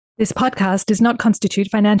This podcast does not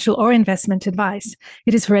constitute financial or investment advice.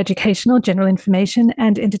 It is for educational, general information,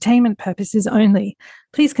 and entertainment purposes only.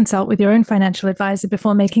 Please consult with your own financial advisor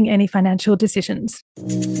before making any financial decisions.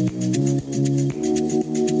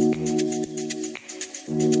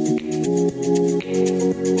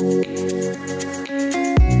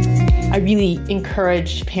 I really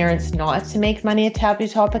encourage parents not to make money a taboo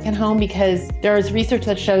topic at home because there is research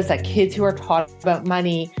that shows that kids who are taught about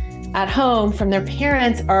money at home from their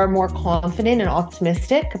parents are more confident and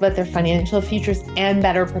optimistic about their financial futures and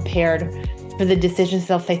better prepared for the decisions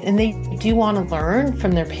they'll face. And they do want to learn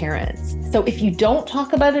from their parents. So if you don't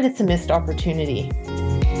talk about it, it's a missed opportunity.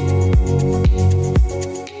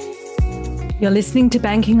 You're listening to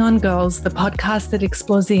Banking on Girls, the podcast that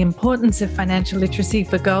explores the importance of financial literacy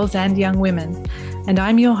for girls and young women. And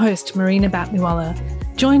I'm your host, Marina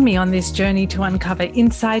Batmiwala. Join me on this journey to uncover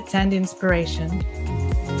insights and inspiration.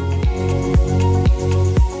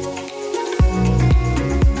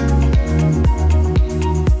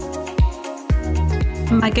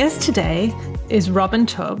 My guest today is Robin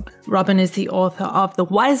Taub. Robin is the author of The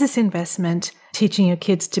Wisest Investment, Teaching Your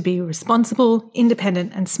Kids to Be Responsible,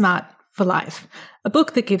 Independent, and Smart for Life, a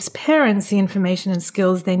book that gives parents the information and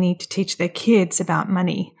skills they need to teach their kids about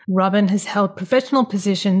money. Robin has held professional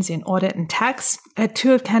positions in audit and tax at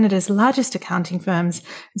two of Canada's largest accounting firms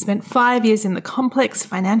and spent 5 years in the complex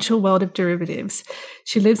financial world of derivatives.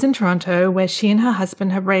 She lives in Toronto, where she and her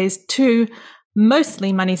husband have raised two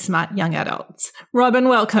mostly money-smart young adults. Robin,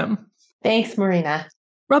 welcome. Thanks, Marina.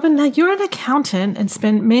 Robin, now you're an accountant and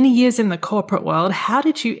spent many years in the corporate world. How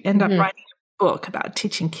did you end up writing a book about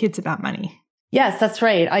teaching kids about money? Yes, that's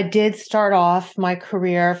right. I did start off my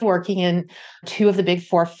career working in two of the big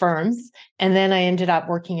four firms, and then I ended up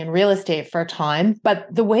working in real estate for a time. But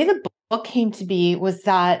the way the book came to be was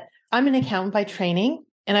that I'm an accountant by training,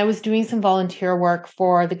 and I was doing some volunteer work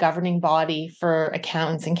for the governing body for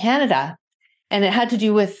accountants in Canada. And it had to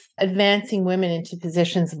do with advancing women into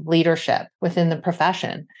positions of leadership within the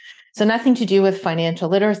profession. So nothing to do with financial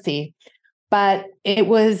literacy. But it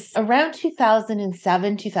was around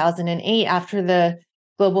 2007, 2008, after the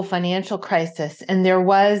global financial crisis, and there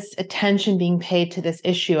was attention being paid to this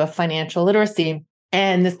issue of financial literacy.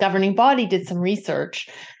 And this governing body did some research,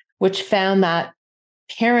 which found that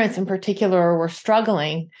parents in particular were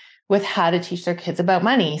struggling with how to teach their kids about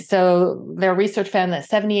money. So their research found that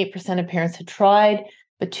 78% of parents had tried,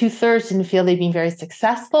 but 2/3 didn't feel they'd been very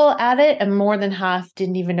successful at it, and more than half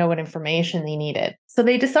didn't even know what information they needed. So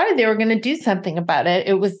they decided they were going to do something about it.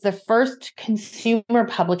 It was the first consumer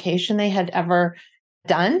publication they had ever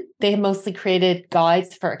done. They had mostly created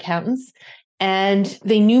guides for accountants. And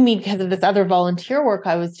they knew me because of this other volunteer work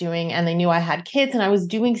I was doing, and they knew I had kids, and I was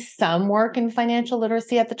doing some work in financial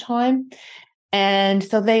literacy at the time. And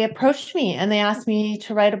so they approached me and they asked me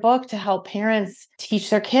to write a book to help parents teach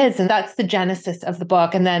their kids. And that's the genesis of the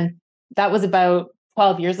book. And then that was about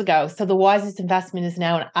 12 years ago. So The Wisest Investment is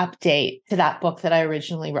now an update to that book that I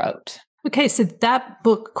originally wrote. Okay, so that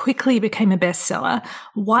book quickly became a bestseller.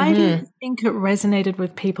 Why do you think it resonated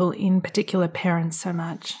with people, in particular parents, so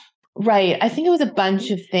much? Right. I think it was a bunch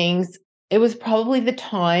of things. It was probably the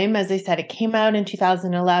time, as I said, it came out in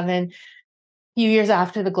 2011. Few years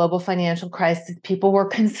after the global financial crisis, people were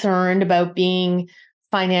concerned about being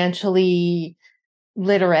financially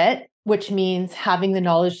literate, which means having the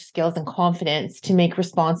knowledge, skills, and confidence to make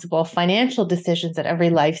responsible financial decisions at every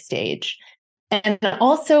life stage. And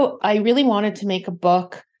also, I really wanted to make a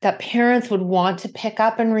book that parents would want to pick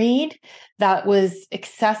up and read, that was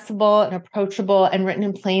accessible and approachable and written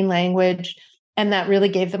in plain language, and that really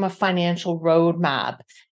gave them a financial roadmap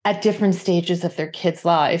at different stages of their kids'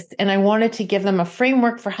 lives. And I wanted to give them a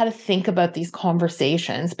framework for how to think about these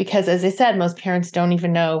conversations, because as I said, most parents don't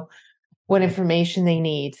even know what information they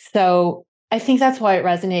need. So I think that's why it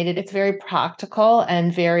resonated. It's very practical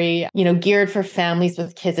and very, geared for families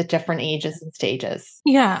with kids at different ages and stages.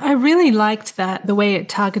 Yeah, I really liked that, the way it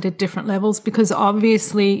targeted different levels, because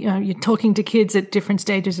obviously, you're talking to kids at different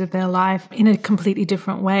stages of their life in a completely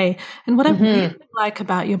different way. And what I really like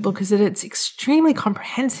about your book is that it's extremely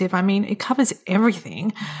comprehensive. I mean, it covers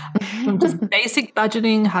everything from just basic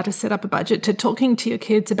budgeting, how to set up a budget, to talking to your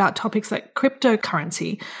kids about topics like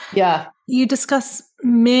cryptocurrency. Yeah. You discuss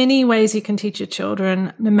many ways you can teach your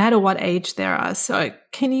children, no matter what age they are. So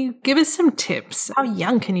can you give us some tips? How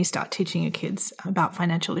young can you start teaching your kids about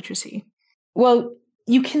financial literacy? Well,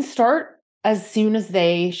 you can start as soon as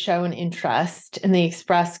they show an interest and they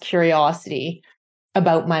express curiosity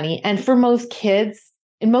about money. And for most kids,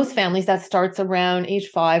 in most families, that starts around age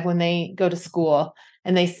 5 when they go to school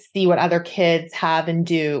and they see what other kids have and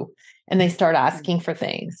do, and they start asking for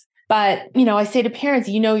things. But, I say to parents,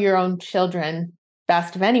 you know your own children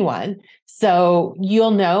best of anyone. So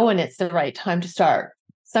you'll know when it's the right time to start.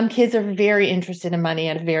 Some kids are very interested in money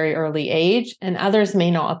at a very early age, and others may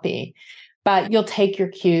not be. But you'll take your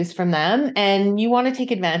cues from them, and you want to take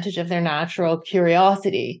advantage of their natural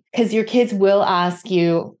curiosity, because your kids will ask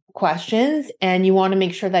you questions, and you want to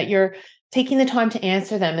make sure that you're taking the time to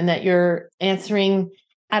answer them and that you're answering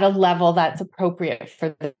at a level that's appropriate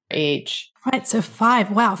for their age. Right. So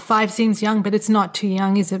 5. Wow. 5 seems young, but it's not too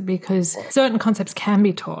young, is it? Because certain concepts can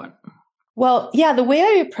be taught. Well, yeah, the way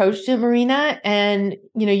I approached it, Marina, and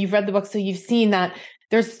you've read the book, so you've seen that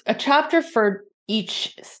there's a chapter for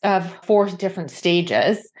each of 4 different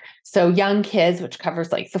stages. So young kids, which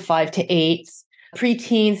covers like the 5 to 8,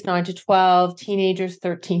 preteens, 9 to 12, teenagers,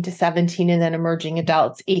 13 to 17, and then emerging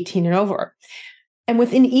adults, 18 and over. And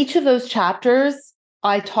within each of those chapters,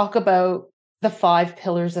 I talk about the 5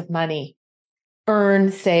 pillars of money: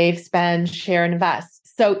 earn, save, spend, share, and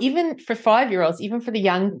invest. So even for 5-year-olds, even for the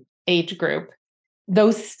young age group,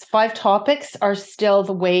 those 5 topics are still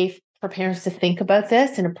the way for parents to think about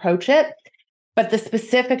this and approach it. But the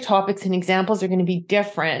specific topics and examples are going to be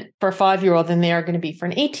different for a 5-year-old than they are going to be for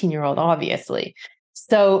an 18-year-old, obviously.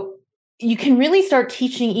 So you can really start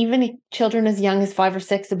teaching even children as young as 5 or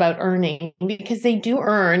 6 about earning, because they do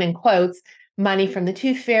earn, in quotes, money from the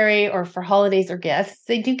tooth fairy or for holidays or gifts.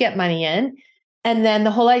 They do get money in. And then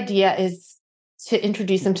the whole idea is to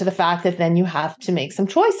introduce them to the fact that then you have to make some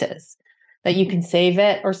choices, that you can save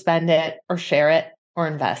it or spend it or share it or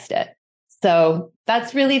invest it. So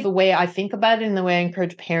that's really the way I think about it, and the way I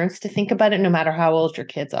encourage parents to think about it, no matter how old your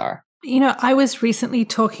kids are. I was recently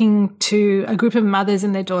talking to a group of mothers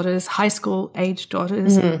and their daughters, high school age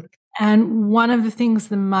daughters. Mm-hmm. And one of the things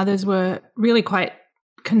the mothers were really quite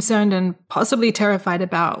concerned and possibly terrified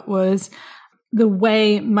about was the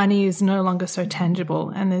way money is no longer so tangible,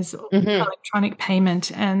 and there's electronic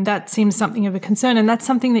payment. And that seems something of a concern. And that's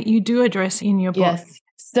something that you do address in your book. Yes.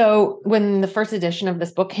 So when the first edition of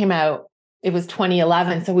this book came out, it was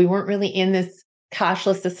 2011. So we weren't really in this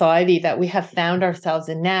cashless society that we have found ourselves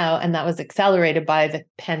in now. And that was accelerated by the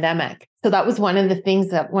pandemic. So that was one of the things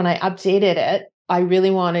that when I updated it, I really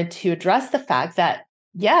wanted to address the fact that,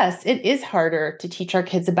 yes, it is harder to teach our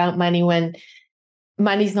kids about money when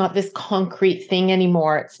money's not this concrete thing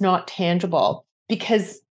anymore. It's not tangible.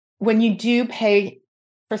 Because when you do pay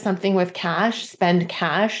for something with cash, spend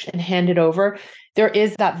cash and hand it over, there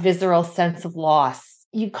is that visceral sense of loss.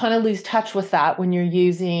 You kind of lose touch with that when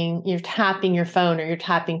you're tapping your phone or you're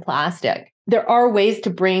tapping plastic. There are ways to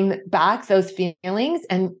bring back those feelings,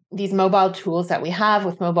 and these mobile tools that we have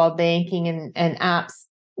with mobile banking and apps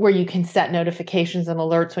where you can set notifications and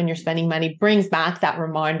alerts when you're spending money brings back that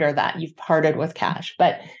reminder that you've parted with cash.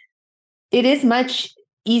 But it is much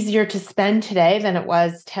easier to spend today than it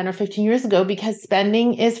was 10 or 15 years ago, because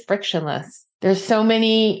spending is frictionless. There's so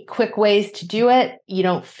many quick ways to do it. You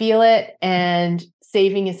don't feel it, and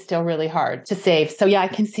saving is still really hard to save. So yeah, I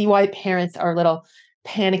can see why parents are a little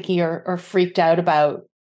panicky or freaked out about,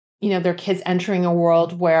 their kids entering a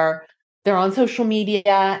world where they're on social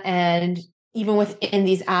media, and even within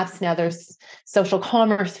these apps now, there's social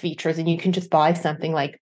commerce features, and you can just buy something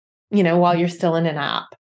like, while you're still in an app.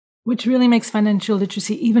 Which really makes financial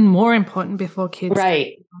literacy even more important before kids.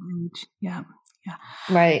 Right. Yeah.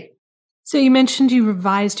 Right. So you mentioned you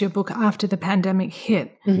revised your book after the pandemic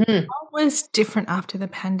hit. Mm-hmm. What was different after the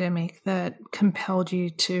pandemic that compelled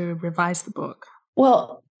you to revise the book?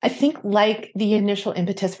 Well, I think like the initial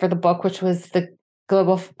impetus for the book, which was the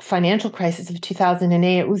global financial crisis of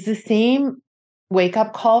 2008, it was the same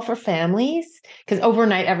wake-up call for families, because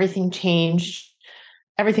overnight everything changed.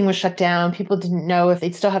 Everything was shut down. People didn't know if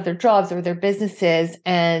they'd still have their jobs or their businesses.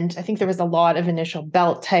 And I think there was a lot of initial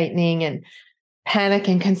belt tightening and panic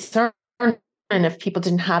and concern. And if people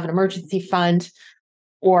didn't have an emergency fund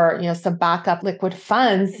or, some backup liquid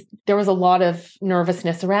funds, there was a lot of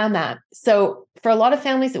nervousness around that. So for a lot of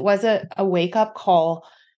families, it was a wake-up call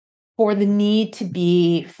for the need to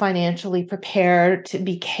be financially prepared, to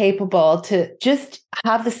be capable, to just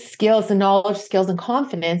have the skills, the knowledge, skills, and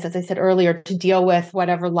confidence, as I said earlier, to deal with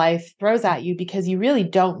whatever life throws at you, because you really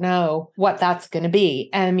don't know what that's going to be.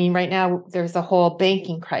 And I mean, right now, there's a whole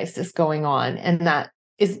banking crisis going on, and that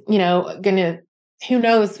is, going to, who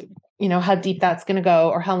knows, how deep that's going to go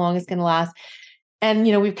or how long it's going to last. And,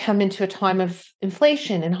 we've come into a time of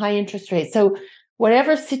inflation and high interest rates. So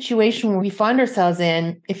whatever situation we find ourselves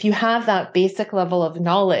in, if you have that basic level of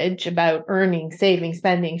knowledge about earning, saving,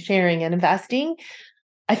 spending, sharing, and investing,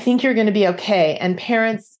 I think you're going to be okay. And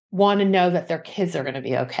parents want to know that their kids are going to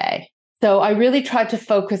be okay. So I really tried to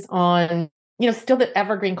focus on, still the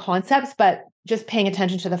evergreen concepts, but just paying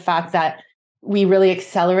attention to the fact that we really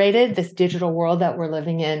accelerated this digital world that we're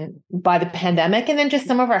living in by the pandemic. And then just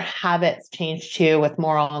some of our habits changed too with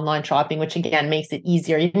more online shopping, which again makes it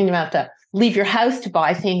easier. You don't even have to leave your house to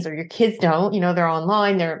buy things, or your kids don't, they're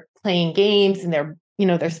online, they're playing games, and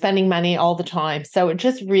they're spending money all the time. So it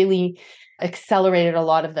just really accelerated a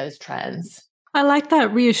lot of those trends. I like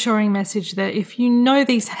that reassuring message that if you know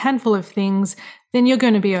these handful of things, then you're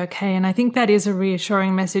going to be okay. And I think that is a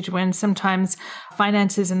reassuring message when sometimes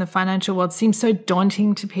finances in the financial world seem so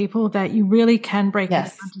daunting to people that you really can break it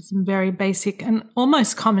down to some very basic and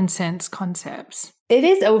almost common sense concepts. It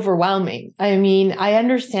is overwhelming. I mean, I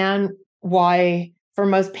understand why for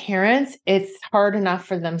most parents, it's hard enough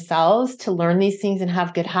for themselves to learn these things and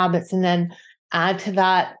have good habits, and then add to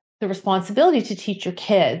that the responsibility to teach your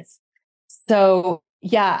kids. So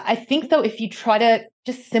yeah, I think though, if you try to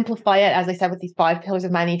just simplify it, as I said, with these 5 pillars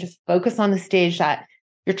of money, just focus on the stage that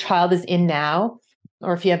your child is in now,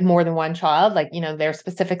 or if you have more than one child, like, their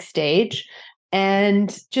specific stage,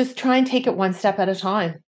 and just try and take it one step at a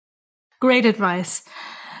time. Great advice.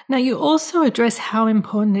 Now, you also address how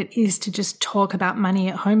important it is to just talk about money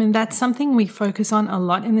at home. And that's something we focus on a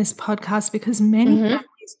lot in this podcast because many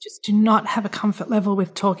families just do not have a comfort level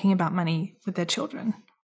with talking about money with their children.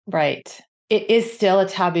 Right. It is still a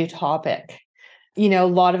taboo topic. A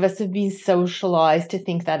lot of us have been socialized to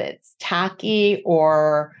think that it's tacky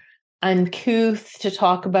or uncouth to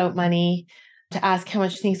talk about money, to ask how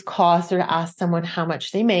much things cost, or to ask someone how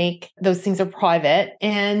much they make. Those things are private.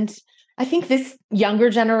 And I think this younger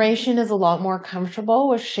generation is a lot more comfortable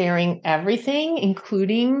with sharing everything,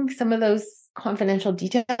 including some of those confidential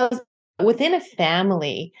details. Within a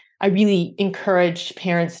family, I really encourage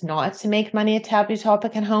parents not to make money a taboo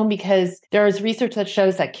topic at home, because there is research that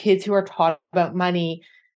shows that kids who are taught about money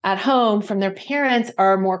at home from their parents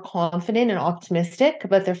are more confident and optimistic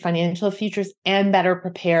about their financial futures and better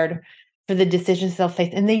prepared for the decisions they'll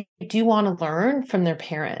face. And they do want to learn from their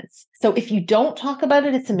parents. So if you don't talk about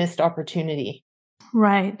it, it's a missed opportunity.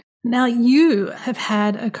 Right. Now, you have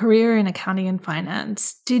had a career in accounting and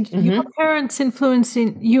finance. Did your parents influence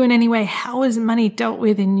you in any way? How was money dealt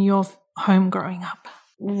with in your home growing up?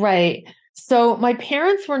 Right. So my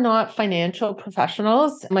parents were not financial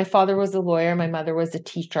professionals. My father was a lawyer. My mother was a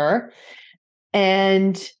teacher.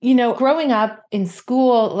 And, growing up in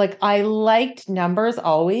school, like, I liked numbers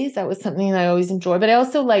always. That was something I always enjoyed. But I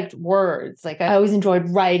also liked words. Like, I always enjoyed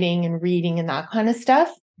writing and reading and that kind of stuff.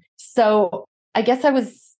 So I guess I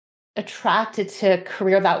was attracted to a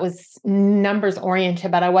career that was numbers oriented,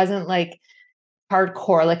 but I wasn't like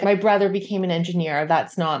hardcore. Like, my brother became an engineer.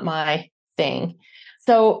 That's not my thing.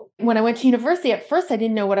 So when I went to university, at first I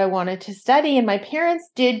didn't know what I wanted to study. And my parents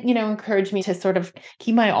did, encourage me to sort of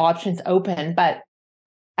keep my options open. But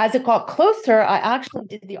as it got closer, I actually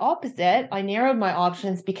did the opposite. I narrowed my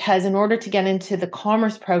options because in order to get into the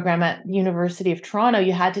commerce program at the University of Toronto,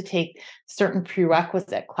 you had to take certain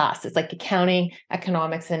prerequisite classes like accounting,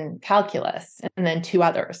 economics, and calculus, and then 2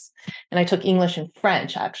 others. And I took English and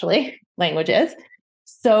French, actually, languages.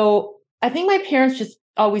 So I think my parents just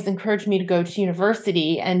always encouraged me to go to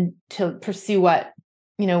university and to pursue what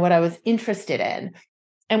I was interested in.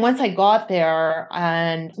 And once I got there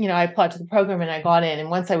and, I applied to the program and I got in. And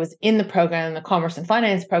once I was in the program, the commerce and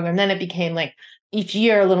finance program, then it became like each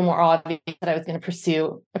year a little more obvious that I was going to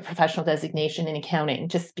pursue a professional designation in accounting,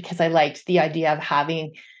 just because I liked the idea of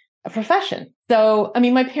having a profession. So, I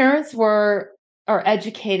mean, my parents are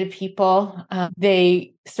educated people.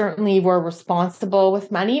 They certainly were responsible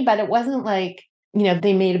with money, but it wasn't like,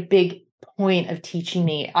 they made a big point of teaching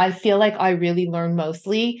me. I feel like I really learned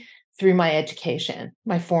mostly through my education,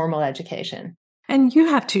 my formal education. And you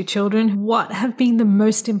have 2 children. What have been the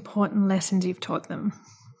most important lessons you've taught them?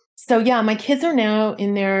 So yeah, my kids are now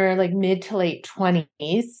in their like mid to late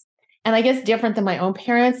 20s. And I guess different than my own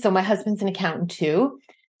parents. So my husband's an accountant too.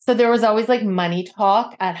 So there was always like money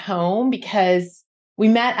talk at home, because we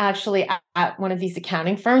met actually at one of these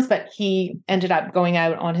accounting firms, but he ended up going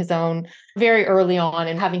out on his own very early on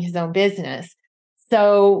and having his own business.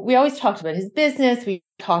 So we always talked about his business. We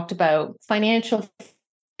talked about financial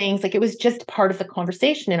things. Like, it was just part of the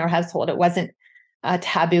conversation in our household. It wasn't a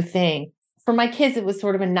taboo thing. For my kids, it was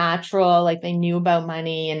sort of a natural, like, they knew about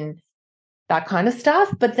money and that kind of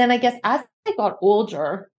stuff. But then I guess as they got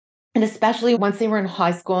older, and especially once they were in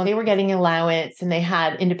high school and they were getting allowance and they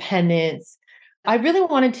had independence, I really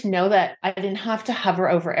wanted to know that I didn't have to hover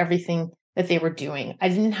over everything that they were doing. I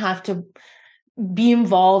didn't have to be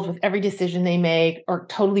involved with every decision they make or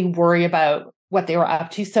totally worry about what they were up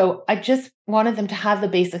to. So I just wanted them to have the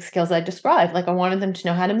basic skills I described. Like, I wanted them to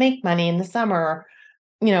know how to make money in the summer,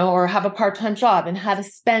 or have a part-time job, and how to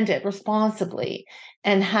spend it responsibly,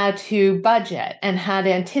 and how to budget, and how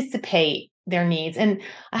to anticipate their needs. And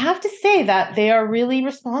I have to say that they are really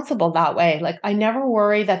responsible that way. Like, I never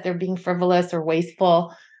worry that they're being frivolous or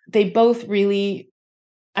wasteful. They both really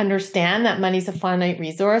understand that money's a finite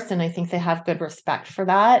resource, and I think they have good respect for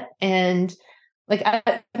that. And like,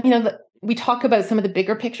 we talk about some of the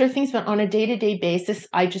bigger picture things, but on a day-to-day basis,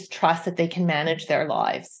 I just trust that they can manage their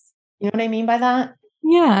lives. You know what I mean by that?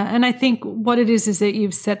 Yeah. And I think what it is that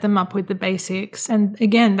you've set them up with the basics. And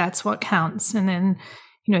again, that's what counts. And then,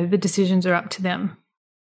 the decisions are up to them.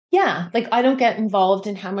 Yeah. Like, I don't get involved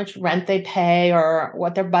in how much rent they pay or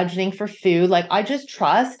what they're budgeting for food. Like, I just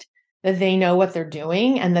trust that they know what they're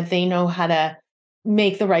doing and that they know how to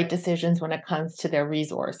make the right decisions when it comes to their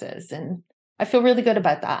resources. And I feel really good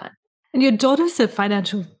about that. And your daughter's a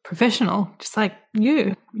financial professional, just like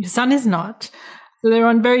you. Your son is not. So they're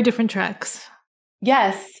on very different tracks.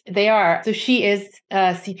 Yes, they are. So she is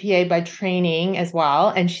a CPA by training as well.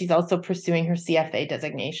 And she's also pursuing her CFA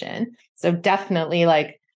designation. So definitely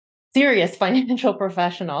like serious financial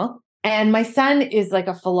professional. And my son is like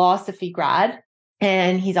a philosophy grad.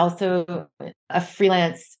 And he's also a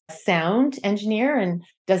freelance sound engineer and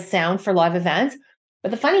does sound for live events.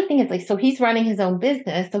 But the funny thing is, like, so he's running his own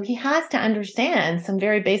business. So he has to understand some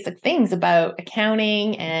very basic things about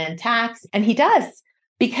accounting and tax. And he does.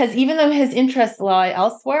 Because even though his interests lie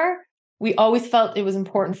elsewhere, we always felt it was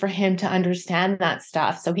important for him to understand that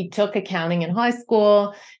stuff. So he took accounting in high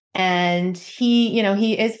school, and he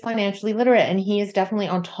is financially literate, and he is definitely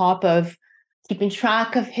on top of keeping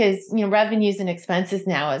track of his, revenues and expenses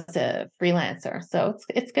now as a freelancer. So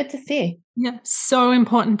it's good to see. Yeah, so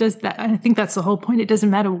important. Does that? I think that's the whole point. It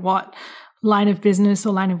doesn't matter what line of business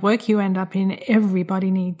or line of work you end up in.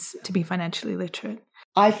 Everybody needs to be financially literate.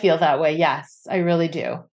 I feel that way. Yes, I really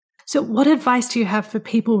do. So what advice do you have for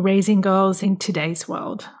people raising girls in today's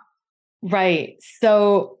world? Right.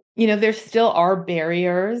 So, there still are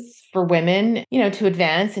barriers for women, to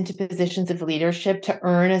advance into positions of leadership, to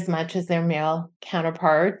earn as much as their male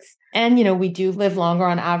counterparts. And, we do live longer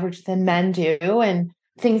on average than men do. And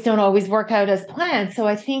things don't always work out as planned. So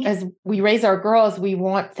I think as we raise our girls, we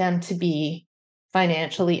want them to be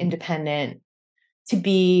financially independent, to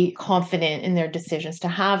be confident in their decisions, to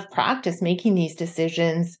have practice making these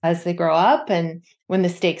decisions as they grow up and when the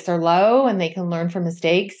stakes are low and they can learn from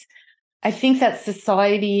mistakes. I think that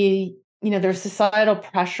society, there's societal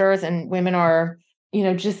pressures, and women are,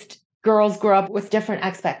 just girls grow up with different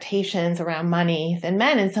expectations around money than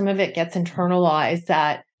men. And some of it gets internalized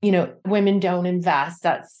that, women don't invest.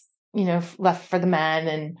 That's, left for the men,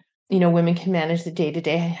 and, women can manage the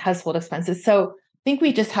day-to-day household expenses. So I think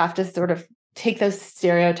we just have to sort of take those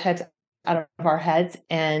stereotypes out of our heads,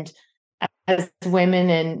 and as women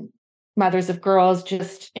and mothers of girls,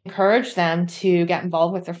 just encourage them to get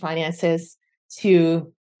involved with their finances,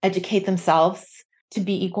 to educate themselves, to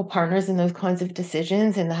be equal partners in those kinds of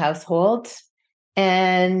decisions in the household,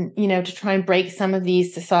 and, to try and break some of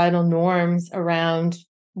these societal norms around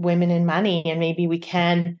women and money. And maybe we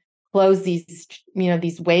can close these,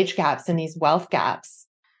 these wage gaps and these wealth gaps.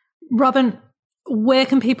 Robin, where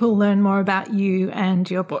can people learn more about you and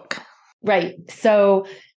your book? Right. So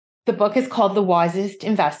the book is called The Wisest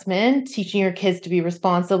Investment, Teaching Your Kids to Be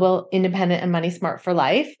Responsible, Independent, and Money Smart for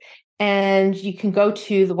Life. And you can go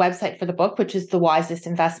to the website for the book, which is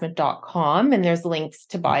thewisestinvestment.com, and there's links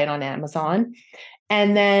to buy it on Amazon.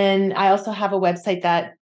 And then I also have a website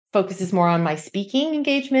that focuses more on my speaking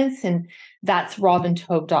engagements, and that's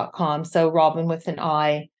robintaub.com. So Robin with an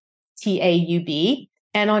I, Taub.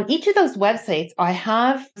 And on each of those websites, I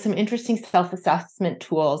have some interesting self-assessment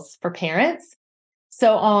tools for parents.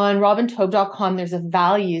 So on robintaub.com, there's a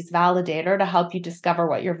values validator to help you discover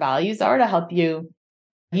what your values are, to help you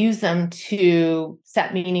use them to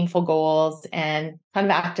set meaningful goals and kind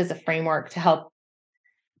of act as a framework to help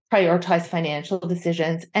prioritize financial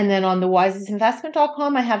decisions. And then on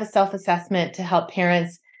thewisestinvestment.com, I have a self-assessment to help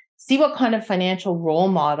parents see what kind of financial role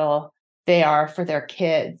model they are for their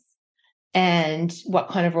kids, and what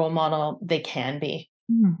kind of role model they can be.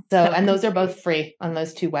 And those are both free on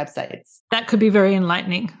those two websites. That could be very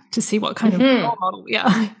enlightening to see what kind of role model.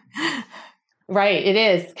 Yeah. Right. It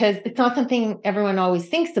is, because it's not something everyone always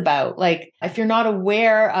thinks about. Like, if you're not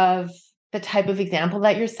aware of the type of example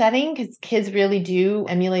that you're setting, because kids really do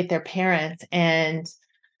emulate their parents, and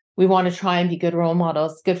we want to try and be good role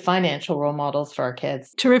models, good financial role models for our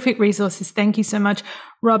kids. Terrific resources. Thank you so much.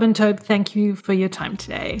 Robin Taub, thank you for your time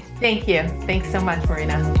today. Thank you. Thanks so much,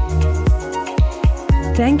 Marina.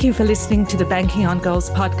 Thank you for listening to the Banking on Goals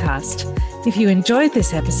podcast. If you enjoyed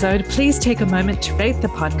this episode, please take a moment to rate the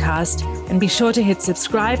podcast and be sure to hit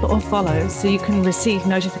subscribe or follow so you can receive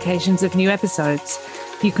notifications of new episodes.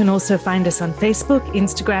 You can also find us on Facebook,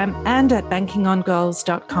 Instagram, and at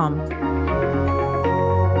bankingongirls.com.